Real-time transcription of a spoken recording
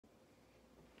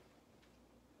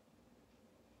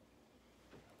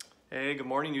Hey, good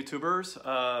morning, YouTubers.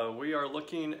 We are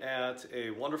looking at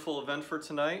a wonderful event for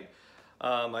tonight.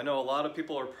 I know a lot of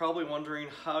people are probably wondering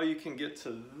how you can get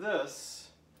to this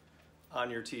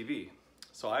on your TV.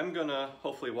 So I'm gonna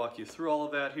hopefully walk you through all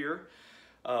of that here.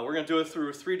 We're gonna do it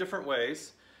through 3 different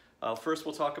ways. First,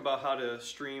 we'll talk about how to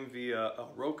stream via a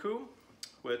Roku,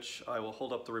 which I will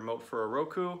hold up the remote for a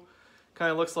Roku. Kind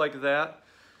of looks like that.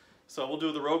 So we'll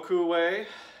do the Roku way.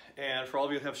 And for all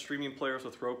of you that have streaming players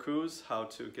with Rokus, how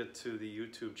to get to the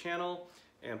YouTube channel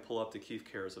and pull up the Keefe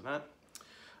Kares event.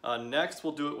 Next,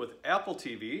 we'll do it with Apple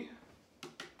TV.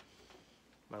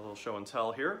 My little show and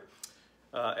tell here.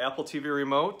 Apple TV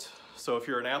remote. So if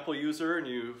you're an Apple user and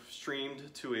you've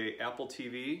streamed to a Apple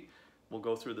TV, we'll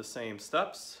go through the same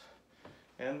steps.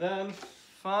 And then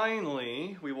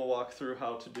finally, we will walk through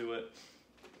how to do it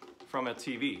from a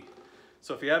TV.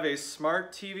 So if you have a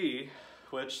smart TV,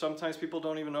 which sometimes people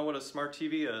don't even know what a smart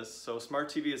TV is. So smart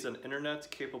TV is an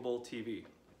internet-capable TV.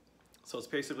 So it's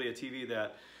basically a TV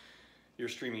that you're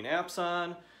streaming apps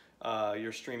on,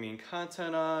 you're streaming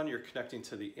content on, you're connecting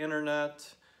to the internet.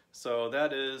 So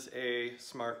that is a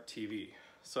smart TV.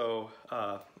 So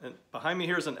behind me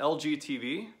here is an LG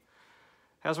TV. It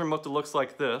has a remote that looks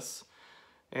like this.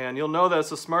 And you'll know that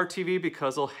it's a smart TV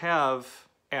because it'll have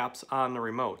apps on the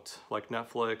remote, like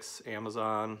Netflix,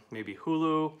 Amazon, maybe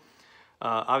Hulu.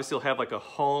 Obviously, you'll have like a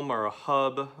home or a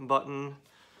hub button.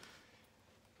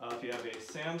 If you have a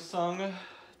Samsung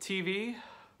TV,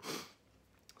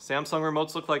 Samsung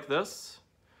remotes look like this.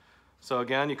 So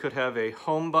again, you could have a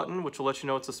home button, which will let you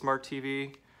know it's a smart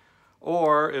TV.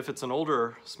 Or if it's an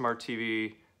older smart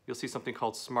TV, you'll see something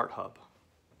called Smart Hub.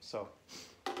 So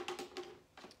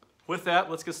with that,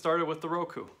 let's get started with the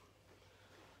Roku.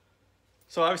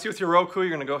 So obviously with your Roku, you're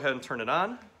going to go ahead and turn it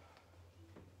on.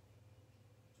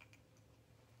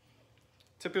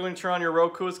 Typically when you turn on your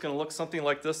Roku, it's going to look something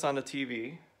like this on the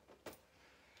TV.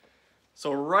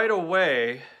 So right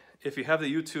away, if you have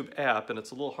the YouTube app, and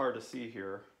it's a little hard to see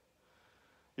here,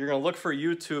 you're going to look for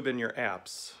YouTube in your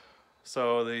apps.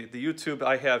 So the YouTube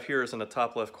I have here is in the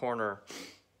top left corner.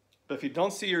 But if you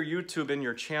don't see your YouTube in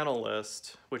your channel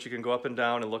list, which you can go up and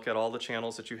down and look at all the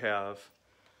channels that you have,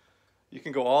 you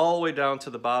can go all the way down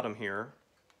to the bottom here.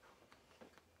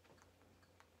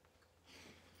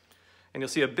 And you'll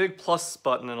see a big plus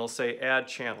button and it'll say Add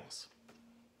Channels.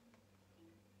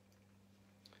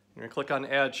 You're going to click on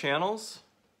Add Channels.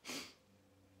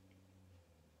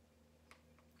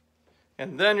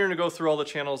 And then you're going to go through all the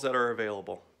channels that are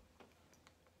available.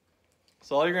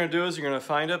 So all you're going to do is you're going to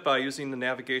find it by using the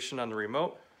navigation on the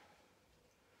remote.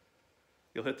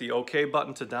 You'll hit the OK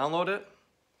button to download it.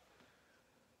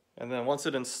 And then once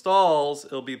it installs,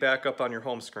 it'll be back up on your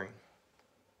home screen.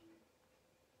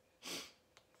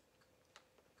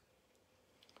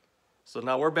 So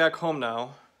now we're back home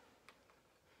now.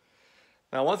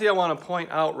 Now one thing I want to point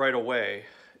out right away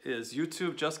is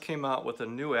YouTube just came out with a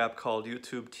new app called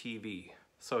YouTube TV.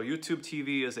 So YouTube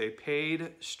TV is a paid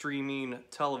streaming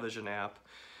television app.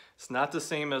 It's not the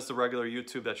same as the regular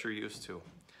YouTube that you're used to.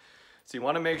 So you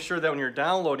want to make sure that when you're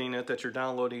downloading it, that you're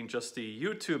downloading just the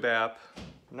YouTube app,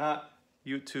 not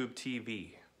YouTube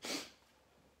TV.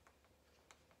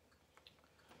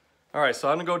 All right, so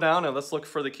I'm going to go down and let's look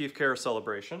for the Keefe Kares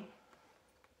Celebration.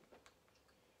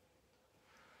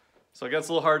 So again, it's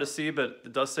a little hard to see, but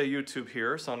it does say YouTube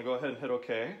here, so I'm going to go ahead and hit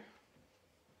OK.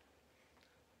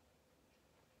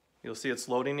 You'll see it's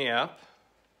loading the app.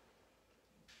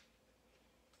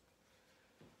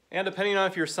 And depending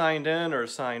on if you're signed in or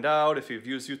signed out, if you've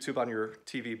used YouTube on your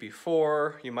TV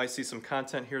before, you might see some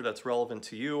content here that's relevant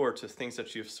to you or to things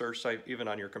that you've searched even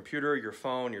on your computer, your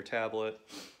phone, your tablet.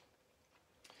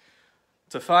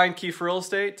 To find Keefe Real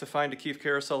Estate, to find a Keefe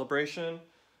Kares Celebration,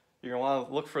 you're going to want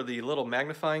to look for the little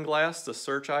magnifying glass, the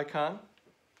search icon.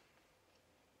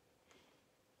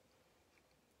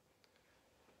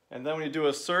 And then when you do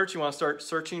a search, you want to start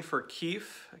searching for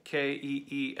Keefe,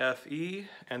 K-E-E-F-E,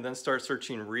 and then start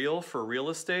searching real for real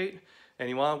estate. And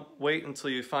you want to wait until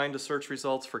you find the search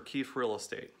results for Keefe Real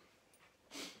Estate.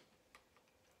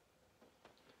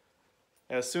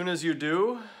 As soon as you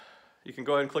do, you can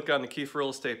go ahead and click on the Keefe Real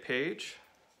Estate page.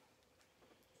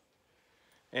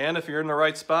 And if you're in the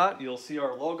right spot, you'll see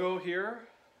our logo here.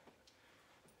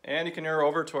 And you can arrow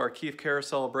over to our Keefe Kares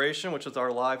Celebration, which is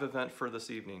our live event for this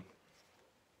evening.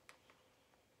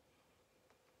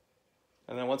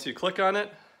 And then once you click on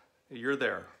it, you're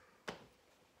there.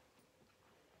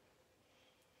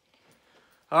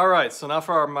 All right, so now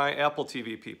for my Apple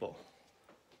TV people.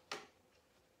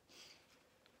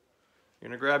 You're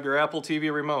going to grab your Apple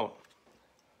TV remote.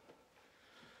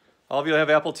 All of you that have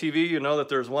Apple TV, you know that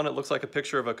there's one that looks like a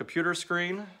picture of a computer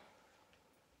screen.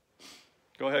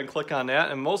 Go ahead and click on that.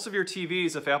 And most of your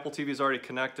TVs, if Apple TV is already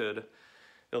connected,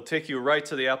 it'll take you right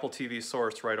to the Apple TV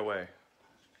source right away.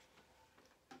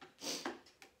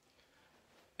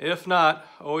 If not,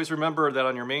 always remember that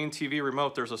on your main TV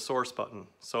remote there's a source button.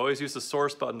 So always use the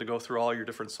source button to go through all your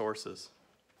different sources.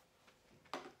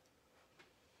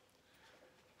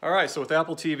 All right, so with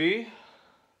Apple TV,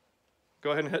 go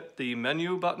ahead and hit the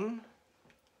menu button.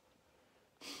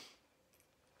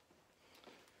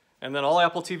 And then all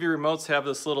Apple TV remotes have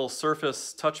this little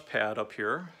Surface touchpad up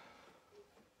here.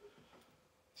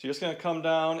 So you're just going to come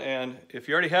down, and if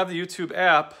you already have the YouTube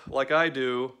app, like I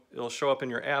do, it'll show up in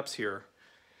your apps here.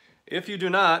 If you do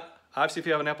not, obviously if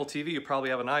you have an Apple TV, you probably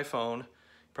have an iPhone, you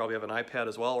probably have an iPad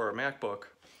as well, or a MacBook.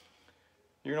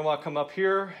 You're going to want to come up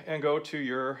here and go to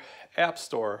your App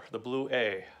Store, the blue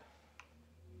A.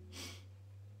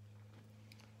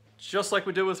 Just like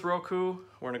we did with Roku,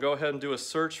 we're going to go ahead and do a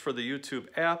search for the YouTube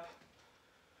app.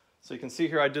 So you can see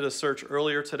here I did a search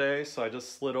earlier today, so I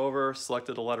just slid over,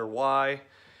 selected the letter Y.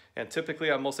 And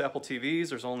typically on most Apple TVs,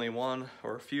 there's only one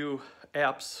or a few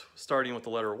apps starting with the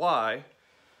letter Y.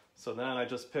 So then I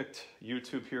just picked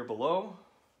YouTube here below.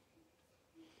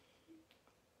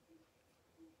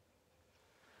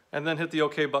 And then hit the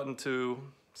OK button to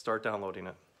start downloading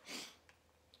it.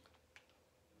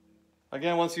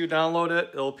 Again, once you download it,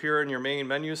 it'll appear in your main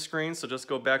menu screen, so just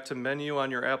go back to menu on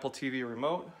your Apple TV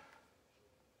remote.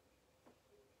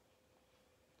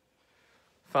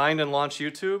 Find and launch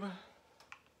YouTube.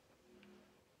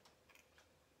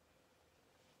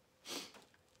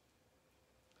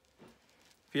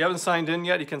 If you haven't signed in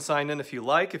yet, you can sign in if you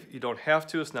like. If you don't have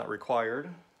to, it's not required.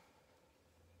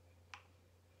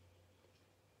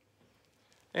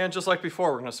 And just like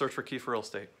before, we're going to search for Keefe Real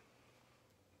Estate.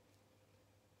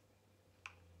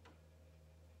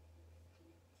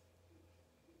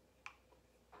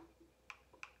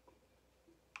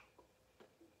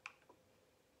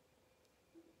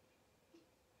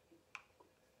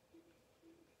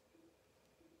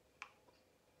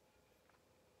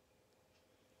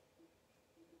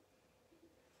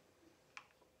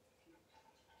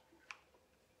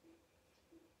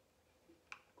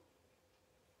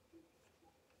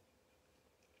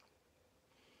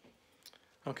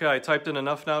 Okay, I typed in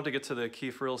enough now to get to the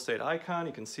Keefe Real Estate icon.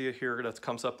 You can see it here, that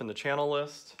comes up in the channel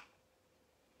list.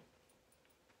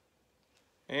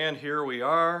 And here we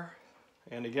are.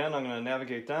 And again, I'm going to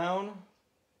navigate down,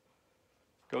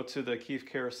 go to the Keefe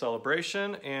Kares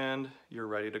Celebration, and you're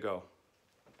ready to go.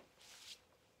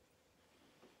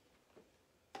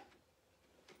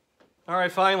 All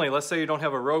right, finally, let's say you don't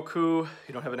have a Roku,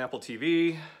 you don't have an Apple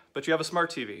TV, but you have a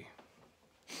smart TV.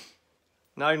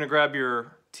 Now you're going to grab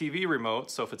your TV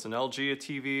remote. So if it's an LG, a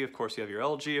TV, of course you have your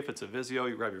LG. If it's a Vizio,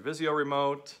 you grab your Vizio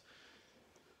remote.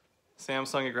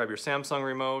 Samsung, you grab your Samsung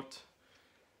remote.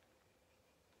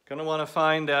 Gonna wanna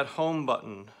find that home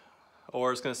button,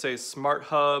 or it's gonna say Smart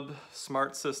Hub,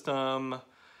 Smart System,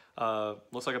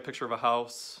 looks like a picture of a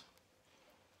house.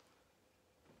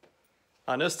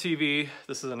 On this TV,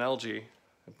 this is an LG,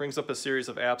 it brings up a series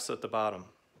of apps at the bottom.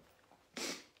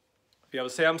 If you have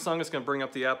a Samsung, it's gonna bring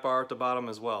up the app bar at the bottom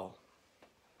as well.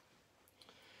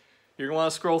 You're going to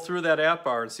want to scroll through that app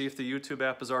bar and see if the YouTube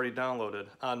app is already downloaded.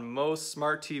 On most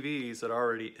smart TVs, it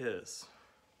already is.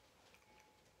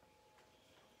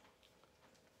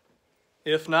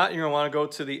 If not, you're going to want to go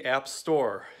to the App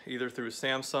Store, either through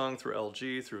Samsung, through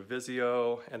LG, through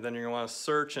Vizio, and then you're going to want to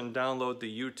search and download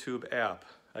the YouTube app.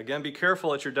 Again, be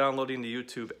careful that you're downloading the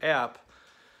YouTube app,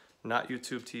 not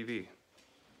YouTube TV.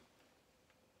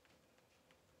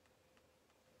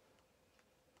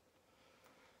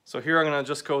 So here I'm going to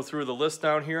just go through the list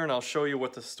down here and I'll show you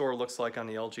what the store looks like on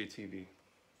the LG TV.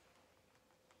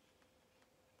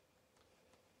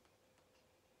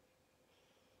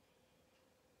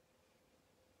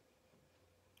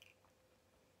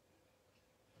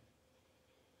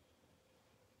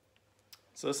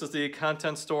 So this is the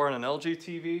content store on an LG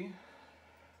TV.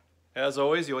 As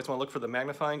always, you always want to look for the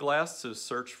magnifying glass to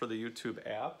search for the YouTube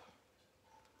app.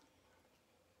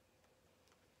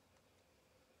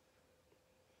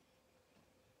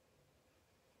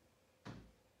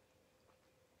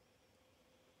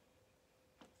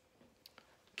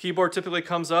 Keyboard typically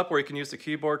comes up where you can use the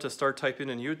keyboard to start typing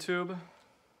in YouTube.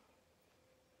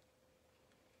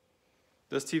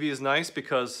 This TV is nice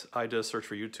because I did a search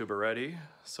for YouTube already,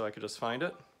 so I could just find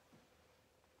it.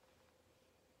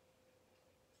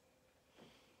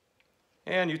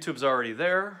 And YouTube's already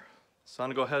there, so I'm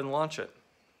going to go ahead and launch it.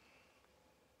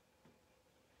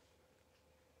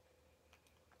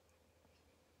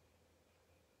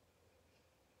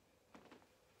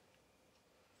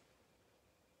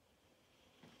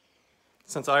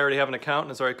 Since I already have an account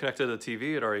and it's already connected to the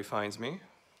TV, it already finds me.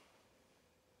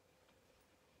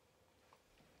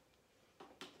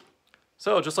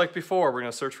 So just like before, we're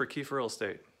going to search for Keefe Real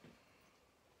Estate.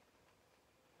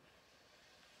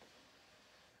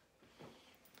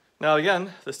 Now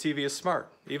again, this TV is smart.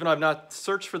 Even though I've not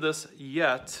searched for this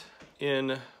yet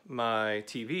in my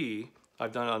TV,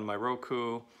 I've done it on my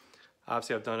Roku.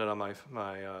 Obviously, I've done it on my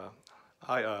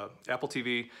Apple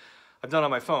TV. I've done it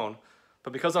on my phone.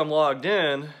 But because I'm logged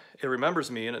in, it remembers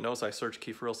me and it knows I search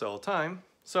Keefe Real Estate all the time.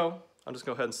 So I'm just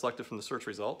going to go ahead and select it from the search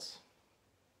results.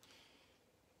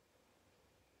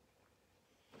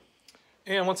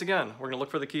 And once again, we're going to look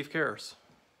for the Keefe Kares.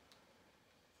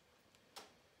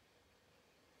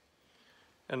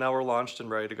 And now we're launched and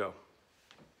ready to go.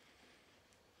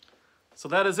 So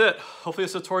that is it. Hopefully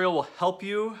this tutorial will help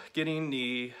you getting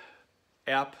the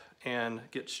app and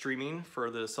get streaming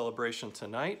for the celebration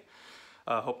tonight.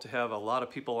 Hope to have a lot of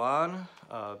people on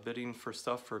bidding for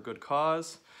stuff for a good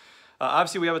cause.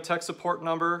 Obviously we have a tech support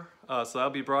number, so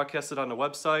that'll be broadcasted on the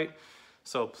website.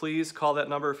 So please call that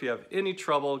number if you have any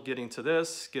trouble getting to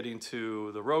this, getting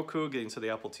to the Roku, getting to the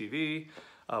Apple TV.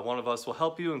 One of us will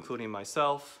help you, including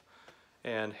myself.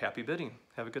 And happy bidding.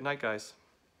 Have a good night, guys.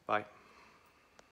 Bye.